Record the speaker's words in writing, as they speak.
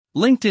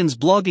LinkedIn's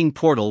blogging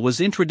portal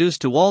was introduced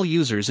to all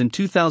users in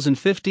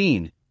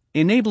 2015,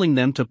 enabling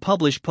them to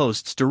publish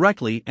posts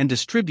directly and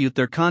distribute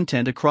their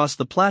content across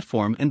the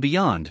platform and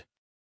beyond.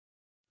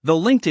 Though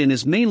LinkedIn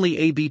is mainly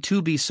a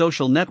B2B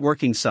social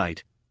networking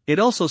site, it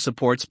also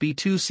supports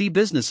B2C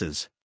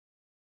businesses.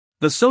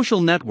 The social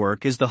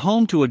network is the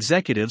home to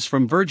executives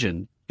from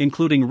Virgin,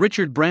 including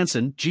Richard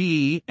Branson,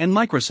 GE, and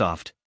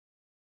Microsoft.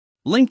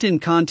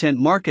 LinkedIn content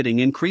marketing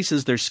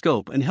increases their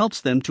scope and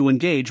helps them to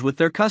engage with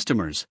their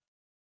customers.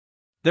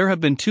 There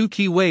have been two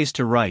key ways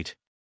to write.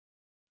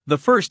 The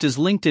first is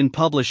LinkedIn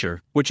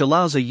Publisher, which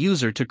allows a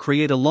user to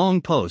create a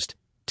long post,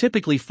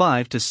 typically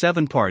 5 to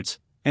 7 parts,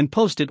 and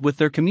post it with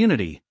their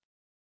community.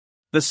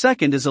 The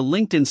second is a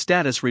LinkedIn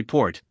status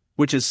report,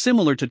 which is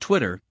similar to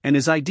Twitter and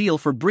is ideal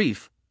for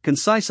brief,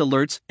 concise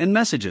alerts and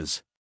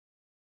messages.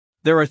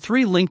 There are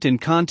 3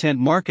 LinkedIn content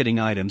marketing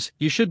items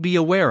you should be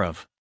aware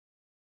of.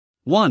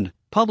 1.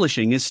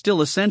 Publishing is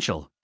still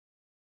essential.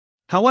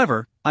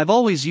 However, I've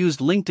always used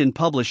LinkedIn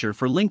Publisher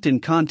for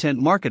LinkedIn content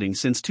marketing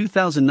since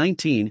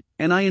 2019,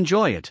 and I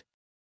enjoy it.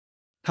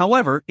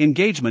 However,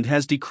 engagement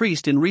has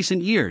decreased in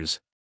recent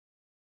years.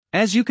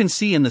 As you can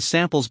see in the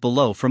samples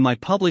below from my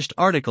published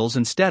articles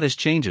and status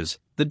changes,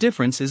 the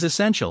difference is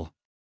essential.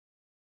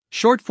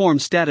 Short-form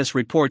status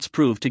reports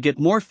prove to get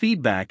more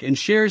feedback and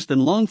shares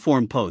than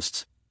long-form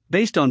posts,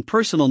 based on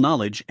personal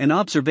knowledge and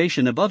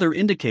observation of other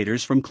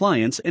indicators from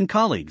clients and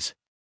colleagues.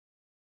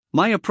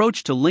 My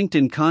approach to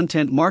LinkedIn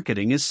content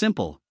marketing is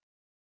simple.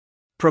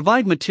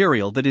 Provide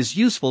material that is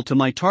useful to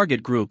my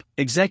target group,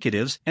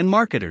 executives and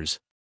marketers.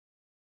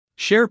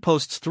 Share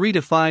posts 3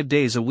 to 5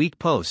 days a week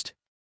post.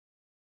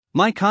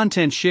 My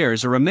content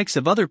shares are a mix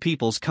of other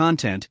people's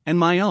content and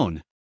my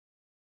own.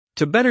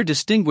 To better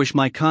distinguish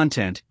my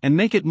content and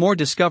make it more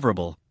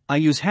discoverable, I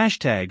use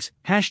hashtags,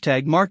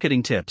 hashtag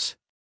marketing tips.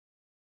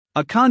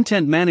 A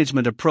content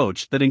management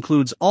approach that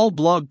includes all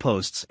blog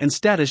posts and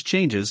status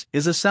changes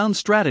is a sound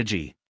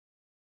strategy.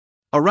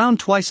 Around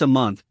twice a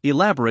month,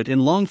 elaborate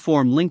in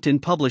long-form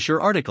LinkedIn Publisher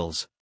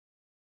articles.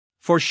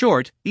 For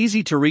short,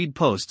 easy-to-read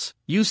posts,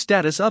 use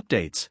status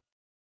updates.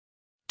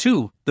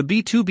 2. The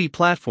B2B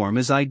platform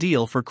is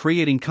ideal for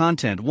creating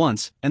content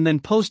once and then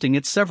posting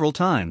it several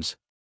times.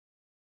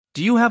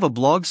 Do you have a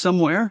blog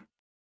somewhere?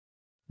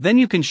 Then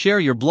you can share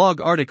your blog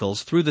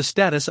articles through the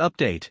status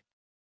update.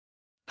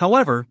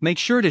 However, make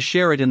sure to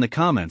share it in the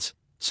comments,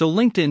 so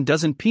LinkedIn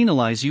doesn't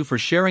penalize you for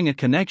sharing a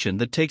connection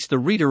that takes the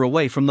reader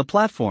away from the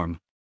platform.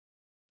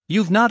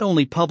 You've not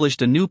only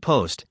published a new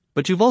post,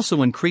 but you've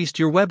also increased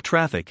your web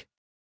traffic.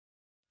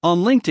 On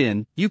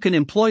LinkedIn, you can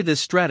employ this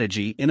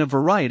strategy in a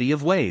variety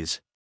of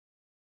ways.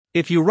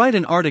 If you write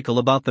an article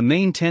about the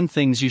main 10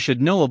 things you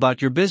should know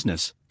about your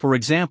business, for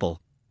example,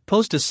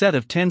 post a set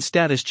of 10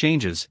 status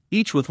changes,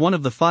 each with one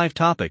of the 5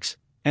 topics,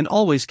 and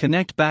always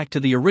connect back to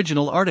the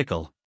original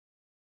article.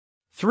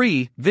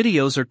 3.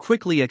 Videos are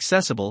quickly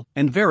accessible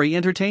and very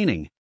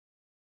entertaining.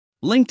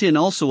 LinkedIn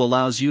also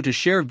allows you to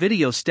share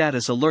video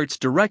status alerts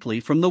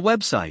directly from the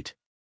website.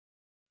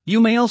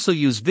 You may also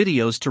use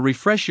videos to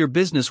refresh your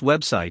business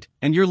website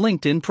and your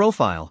LinkedIn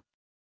profile.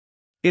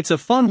 It's a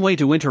fun way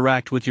to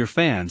interact with your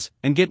fans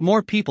and get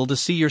more people to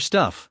see your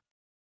stuff.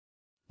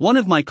 One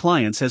of my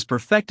clients has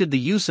perfected the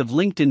use of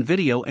LinkedIn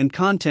video and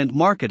content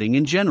marketing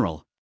in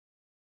general.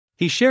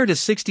 He shared a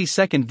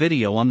 60-second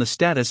video on the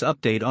status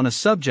update on a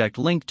subject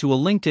linked to a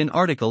LinkedIn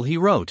article he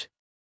wrote.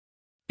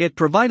 It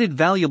provided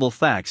valuable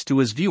facts to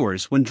his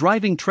viewers when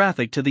driving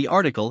traffic to the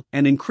article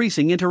and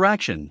increasing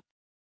interaction.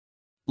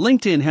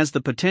 LinkedIn has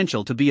the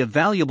potential to be a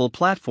valuable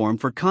platform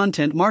for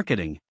content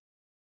marketing.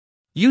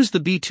 Use the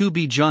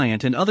B2B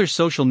giant and other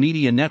social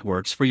media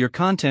networks for your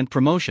content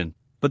promotion,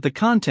 but the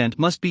content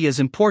must be as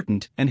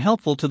important and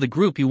helpful to the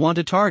group you want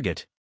to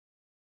target.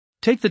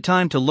 Take the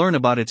time to learn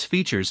about its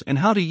features and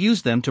how to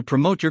use them to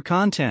promote your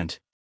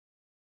content.